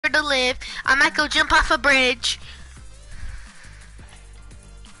to live. I might go jump off a bridge.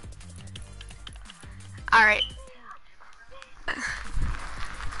 Alright.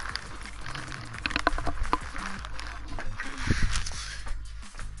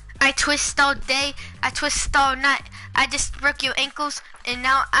 I twist all day, I twist all night. I just broke your ankles, and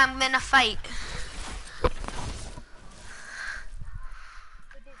now I'm gonna fight.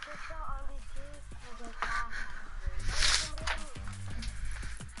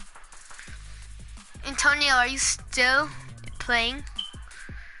 Antonio, are you still playing?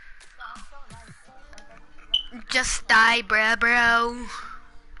 Just die, bro.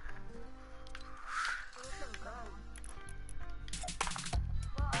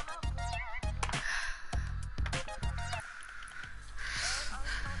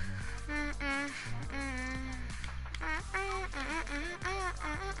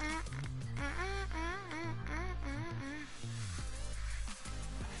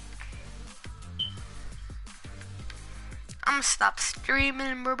 I'm gonna stop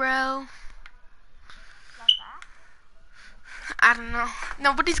streaming, bro. I don't know.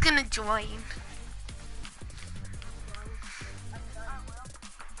 Nobody's gonna join.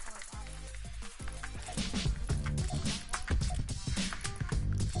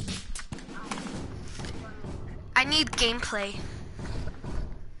 I need gameplay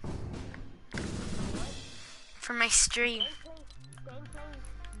for my stream.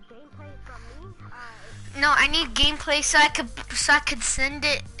 No, I need gameplay so I could send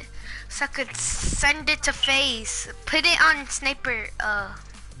it to FaZe. Put it on sniper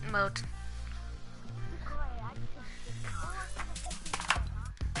mode.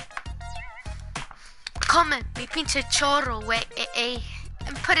 Come, mi pinche chorro, wey,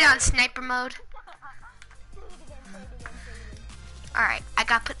 and put it on sniper mode. Alright, I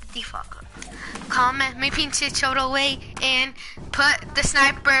gotta put the default. Come, mi pinche chorro, way, and put the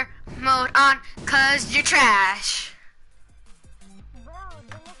sniper mode on, cause you're trash.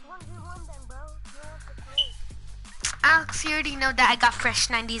 Alex, you already know that I got fresh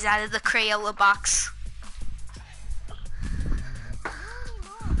 90s out of the Crayola box.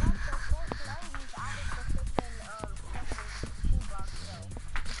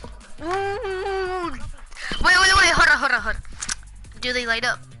 Ooh. Wait, hold on. Do they light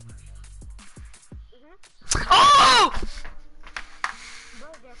up? Oh!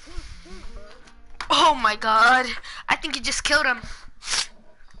 Oh my god. I think you just killed him.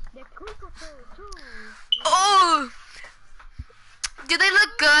 Oh! Do they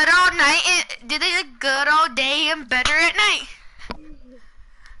look good all night? Do they look good all day and better at night?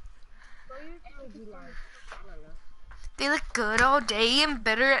 They look good all day and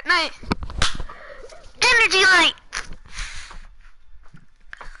better at night. Energy light!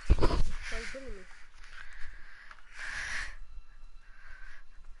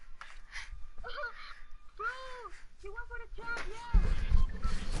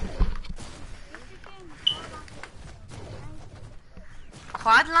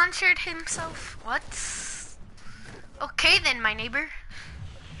 Quad launched himself? What? Okay then, my neighbor.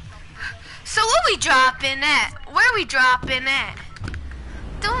 So what we dropping at? Where we dropping at?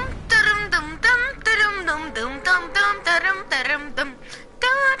 Dum dum dum dum dum dum dum dum dum dum dum dum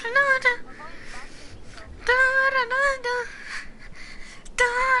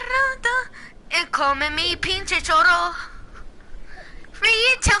and come me pinche choro.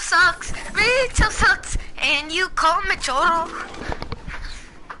 Retail sucks, and you call me choro.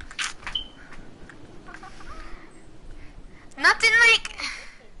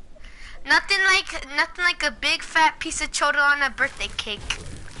 Nothing like a big fat piece of choro on a birthday cake.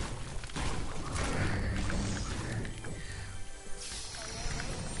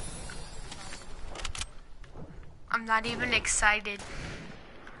 I'm not even excited.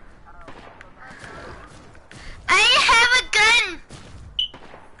 I have a gun.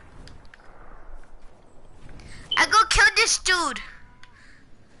 I go kill this dude.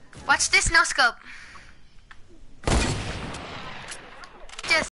 Watch this no scope.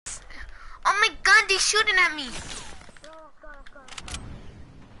 Oh my god, they're shooting at me.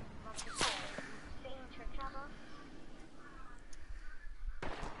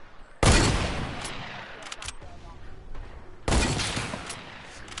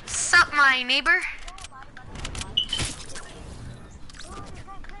 Sup, my neighbor?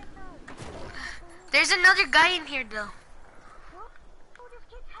 There's another guy in here though.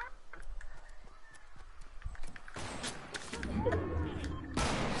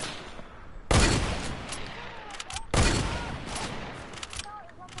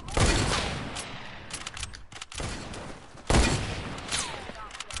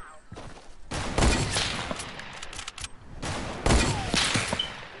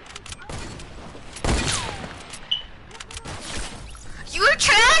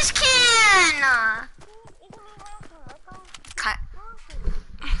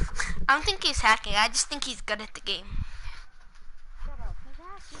 hacking. I just think he's good at the game.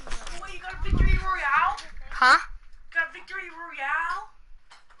 Wait, you got a victory royale? Huh? Got a victory royale?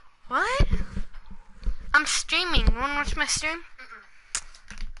 What? I'm streaming. You wanna watch my stream?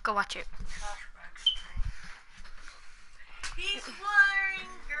 Go watch it. Cashback stream. He's flying,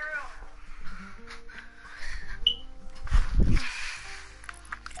 girl.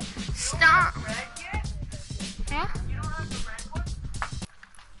 Stop. You don't have red yet? Huh? You don't have the red one?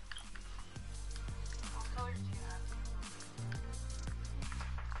 What colors do you have?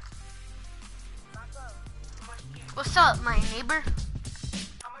 How much do you What's up, my neighbor?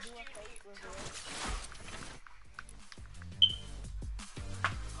 How much do you need to?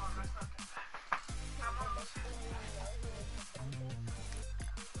 Oh, that's not that bad. I'm almost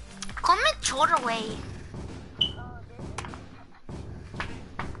Come and chore away.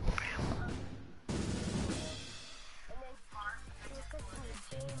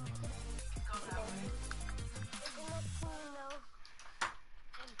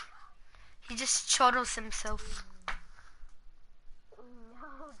 He just chortles himself.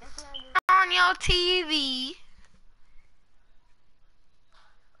 On your TV.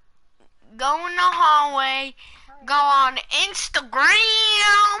 Go in the hallway. Go on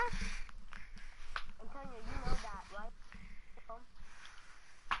Instagram.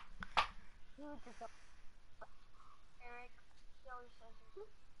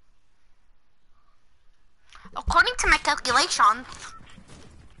 According to my calculations,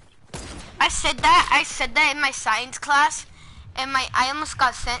 I said that in my science class, and I almost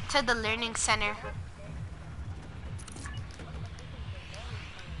got sent to the learning center.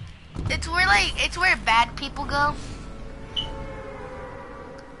 It's where bad people go.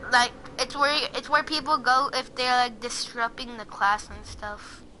 Like it's where people go if they're like disrupting the class and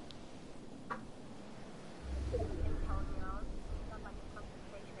stuff.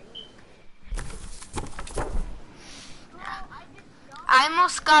 I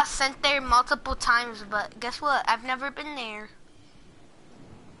almost got sent there multiple times, but guess what? I've never been there.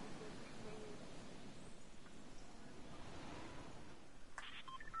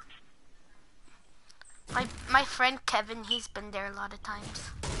 My friend Kevin, he's been there a lot of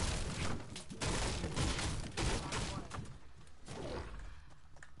times.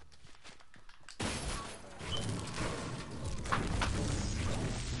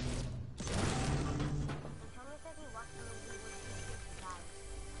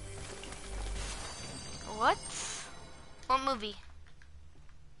 What? What movie?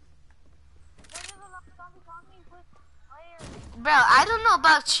 Bro, I don't know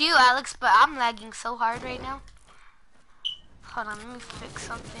about you, Alex, but I'm lagging so hard right now. Hold on, let me fix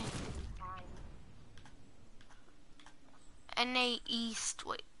something. NA East,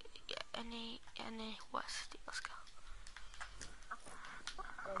 wait, yeah, NA West, let's go.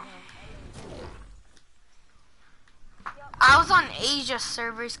 I was on Asia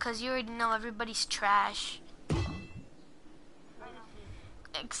servers because you already know everybody's trash.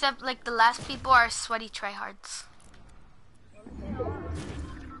 Except like the last people are sweaty tryhards.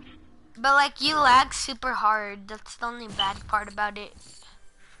 But like you lag super hard. That's the only bad part about it.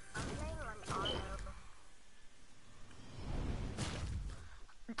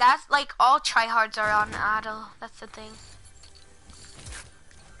 That's like all tryhards are on auto. That's the thing.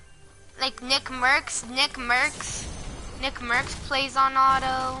 Like Nick Merckx plays on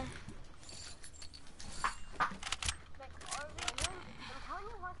auto.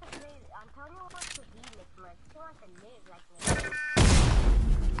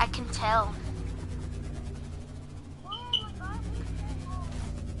 I can tell.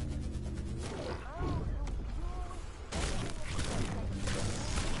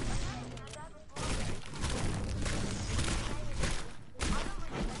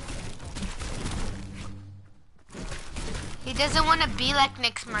 He doesn't want to be like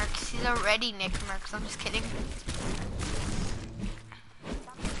Nick Merckx. He's already Nick Merckx. I'm just kidding.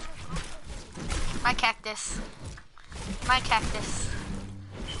 My cactus. My cactus.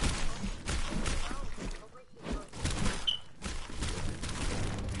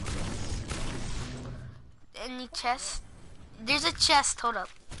 Any chest? There's a chest. Hold up.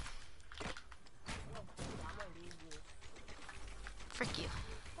 Frick you.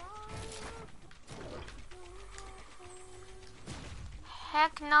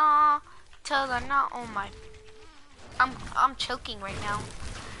 Heck no. To the no. Oh my. I'm choking right now.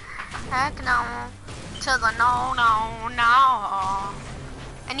 Heck no. To the no.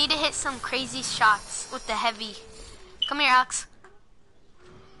 I need to hit some crazy shots with the heavy. Come here, Alex.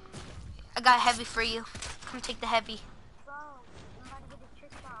 I got heavy for you. Come take the heavy.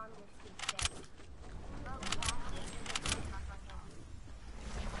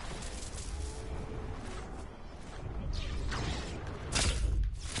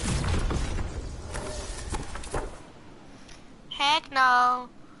 No.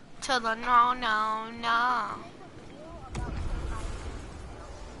 To the no, no, no.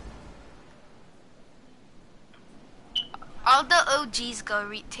 All the OGs go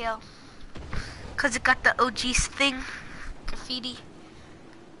retail. Cause it got the OGs thing. Graffiti.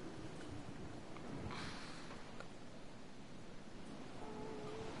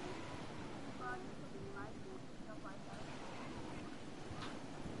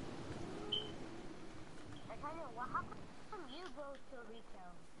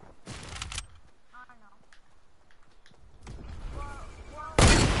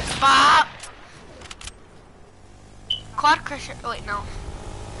 Bop! Quad crusher. Oh, wait, no.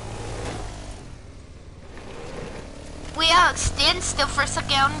 Wait, Alex, stand still for a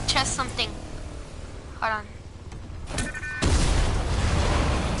second. I want to test something. Hold on.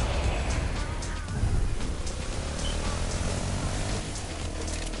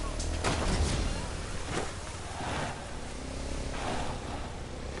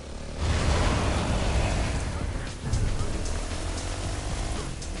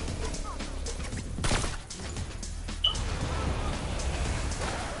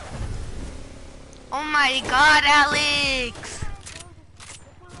 Oh my god, Alex!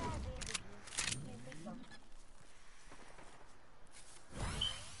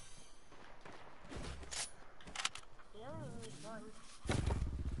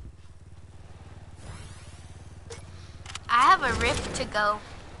 I have a rift to go.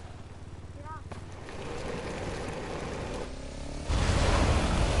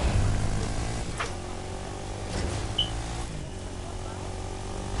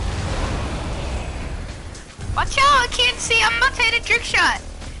 Watch out, I can't see. I'm about to hit a trick shot.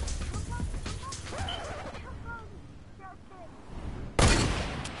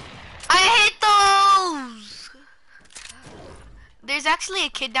 I hit those! There's actually a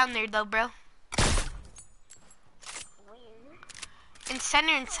kid down there though, bro. In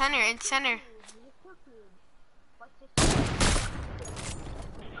center, in center, in center.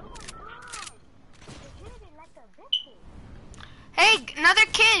 Hey, another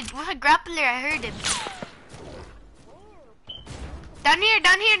kid with a grappler, I heard him. Down here,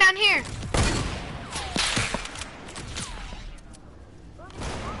 down here, down here.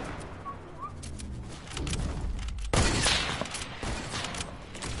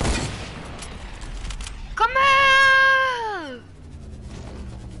 Come on!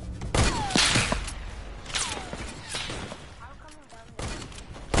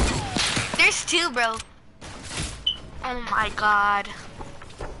 There's two, bro. Oh my god.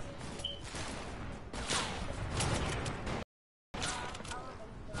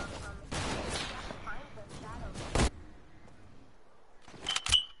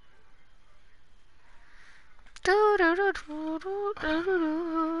 No,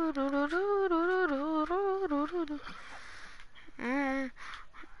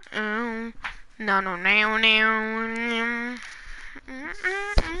 no, no, no.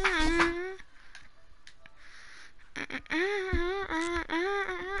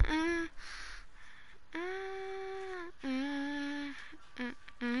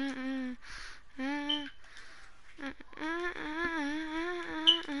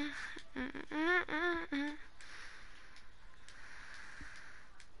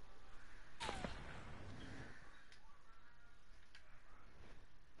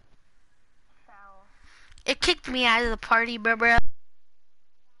 It kicked me out of the party, bro.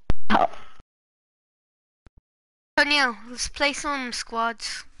 O'Neil, let's play some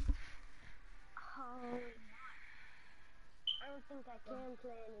squads. I don't think I can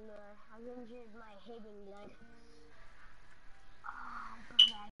play anymore. I've injured my hitting leg. Oh, that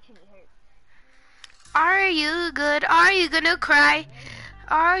actually hurt. Are you good? Are you gonna cry?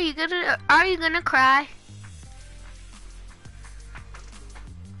 Are you gonna cry?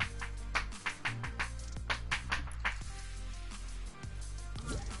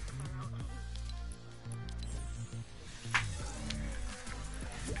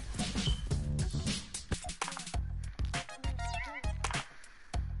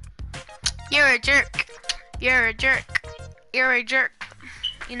 You're a jerk. You're a jerk. You're a jerk.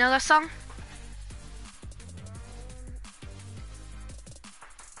 You know that song?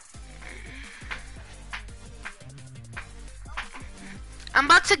 I'm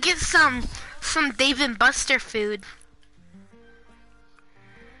about to get some Dave and Buster food.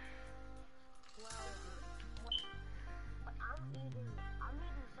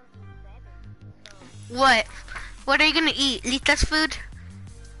 What? What are you gonna eat? Lita's food?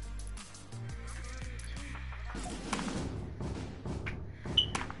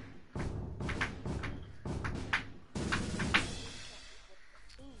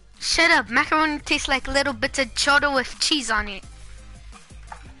 Shut up. Macaroni tastes like little bits of chorro with cheese on it.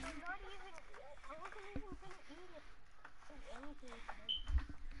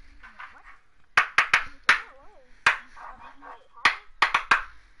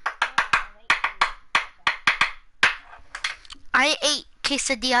 I ate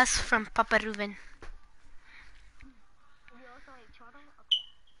quesadillas from Papa Ruben. You also ate choro? Okay.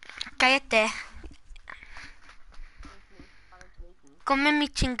 Cállate. Make me. Why don't you make me? Come mi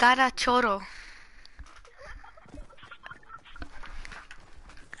chingada choro.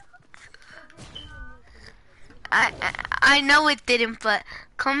 I know it didn't, but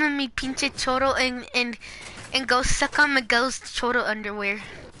come mi pinche choro and go suck on Miguel's choro underwear.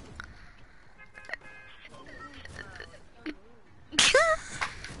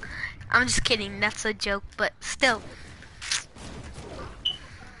 I'm just kidding, that's a joke, but still.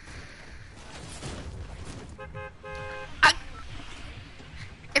 I,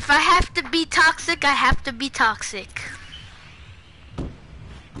 if I have to be toxic, I have to be toxic.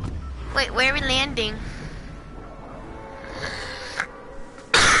 Wait, where are we landing?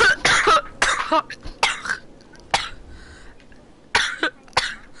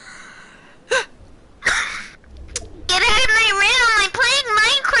 Get out of my room! I'm playing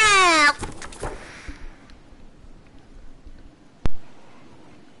Minecraft!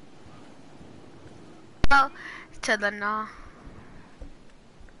 Go to the no.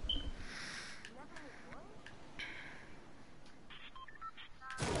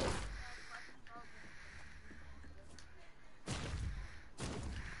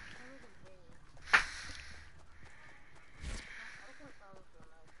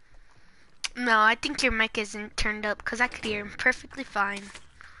 No, I think your mic isn't turned up because I could hear him perfectly fine.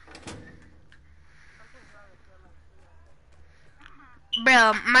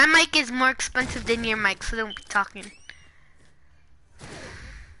 Bro, my mic is more expensive than your mic, so don't be talking.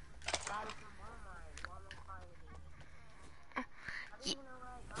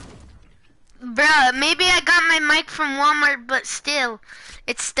 Bruh, maybe I got my mic from Walmart, but still,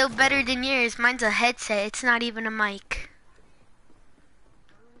 it's still better than yours. Mine's a headset, it's not even a mic.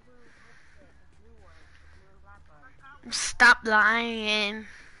 Stop lying.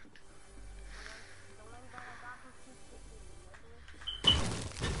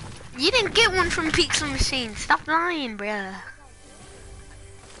 You didn't get one from Pizza Machine. Stop lying, bruh.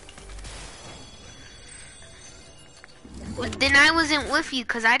 Well, then I wasn't with you,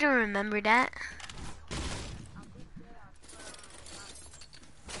 because I don't remember that.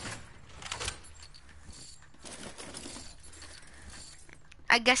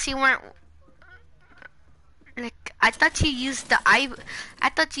 I guess you weren't... Like, I thought you used I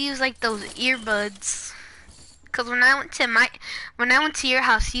thought you used, like, those earbuds. Because when I went to your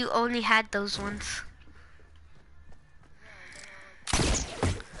house, you only had those ones.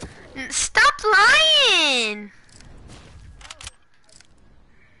 Stop lying!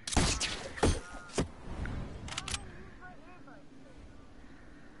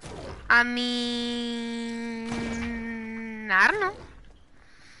 I mean, I don't know.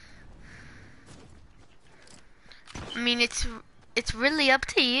 I mean, it's really up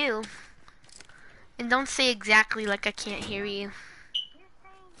to you. And don't say exactly like I can't hear you.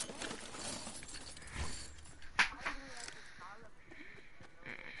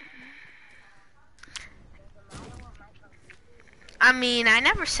 I mean, I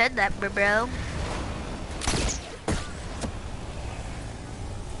never said that, bro.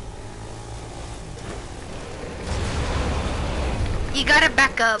 You gotta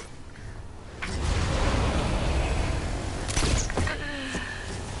back up.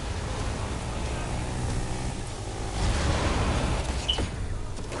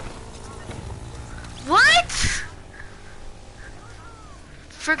 What?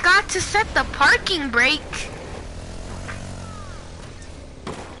 Forgot to set the parking brake.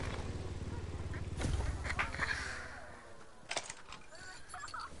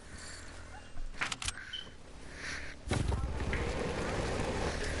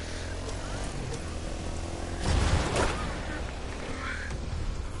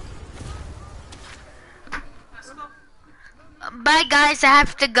 Bye guys, I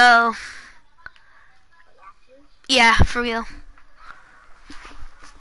have to go. Yeah, for real.